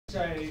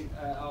Say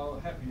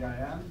how happy I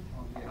am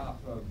on behalf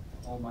of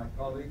all my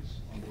colleagues,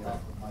 on behalf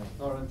of my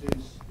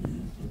authorities,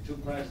 the two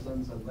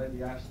presidents and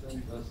Lady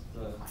Ashton just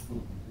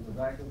in the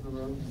back of the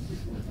room.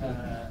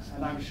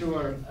 And I'm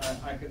sure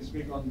I can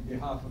speak on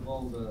behalf of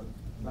all the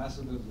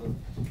ambassadors of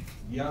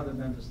the other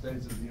member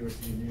states of the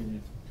European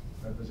Union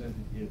represented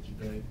here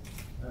today.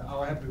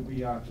 How happy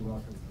we are to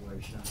welcome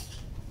Croatia,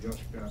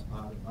 Joška,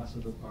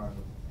 Ambassador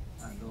Pardo,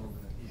 and all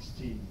his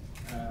team.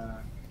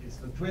 It's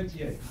the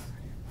 28th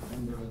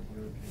member of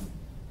the European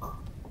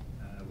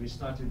Union. We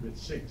started with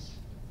 6.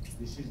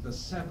 This is the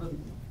 7th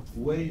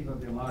wave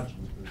of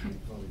enlargement, as we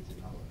call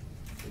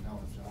it in our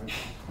jargon.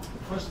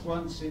 The first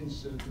one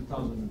since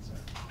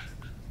 2007.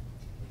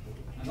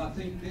 And I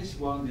think this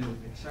one, the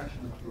accession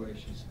of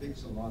Croatia,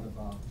 speaks a lot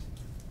about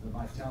the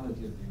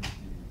vitality of the European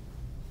Union.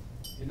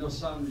 You know,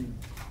 some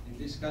in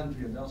this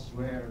country and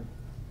elsewhere,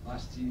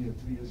 last year,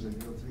 3 years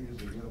ago,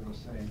 were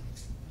saying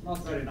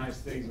not very nice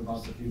things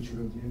about the future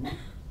of the Union.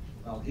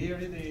 Well, here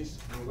it is.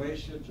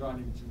 Croatia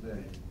joining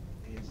today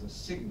is a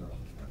signal,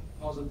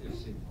 a positive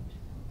signal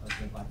of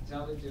the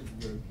vitality of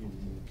the European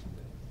Union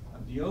today,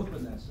 of the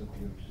openness of the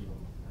European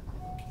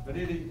Union. But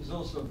it is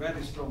also a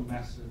very strong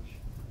message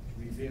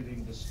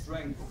revealing the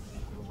strength of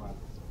the Croatian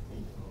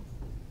people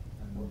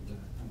and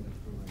the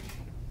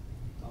Croatian.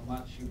 How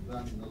much you've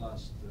done in the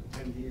last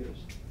 10 years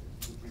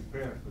to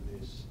prepare for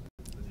this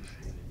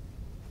meeting.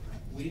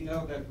 We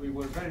know that we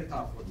were very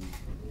tough on you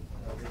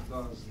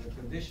because the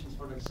conditions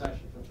for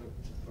accession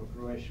for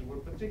Croatia were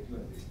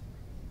particularly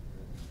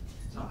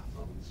tough, I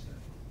would say.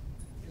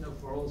 You know,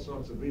 for all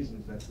sorts of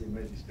reasons that we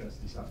may discuss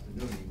this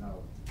afternoon in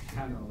our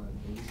panel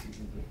and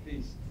holistic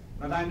peace.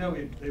 But I know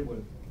they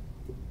were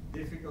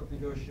difficult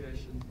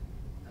negotiations,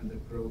 and the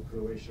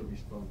Croatia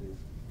responded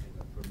in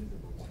a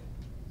formidable way.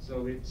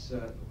 So it's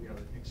we are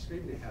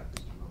extremely happy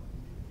to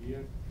welcome you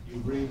here. You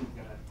bring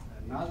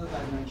another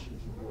dimension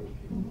to the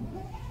European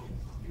Union.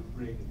 You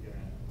bring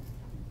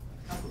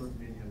a couple of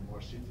million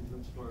more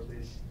citizens for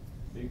this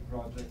big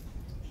project.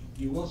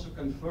 You also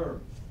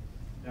confirm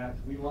that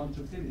we want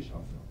to finish our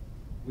job.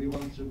 We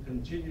want to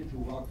continue to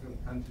welcome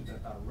countries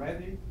that are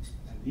ready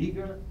and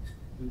eager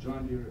to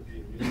join the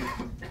European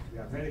Union. We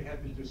are very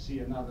happy to see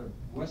another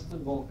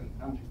Western Balkan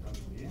country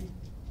coming in.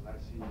 And I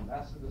see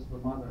ambassadors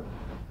from other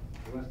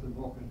Western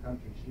Balkan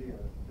countries here.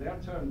 Their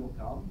turn will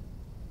come.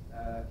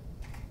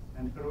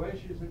 And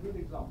Croatia is a good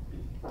example.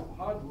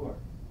 Hard work,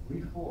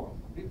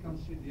 reform,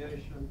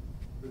 reconciliation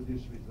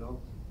produce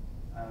results.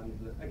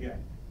 And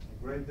again,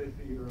 a great day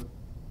for Europe.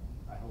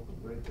 I hope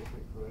a great day for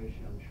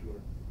Croatia, I'm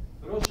sure.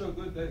 But also a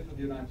good day for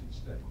the United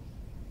States.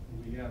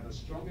 We have a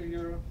stronger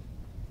Europe.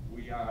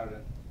 We are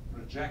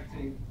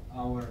projecting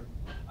our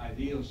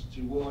ideals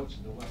towards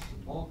the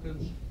Western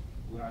Balkans.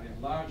 We are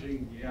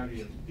enlarging the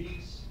area of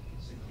peace,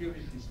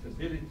 security,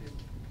 stability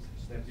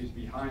that is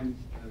behind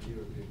the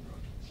European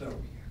project. So,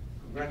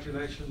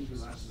 congratulations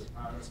to Ambassador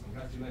Pardo,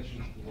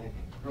 congratulations to all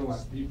the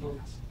Croat people.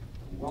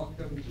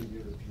 Welcome to the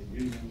European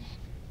Union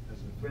as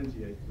the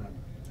 28th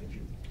member. Thank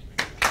you.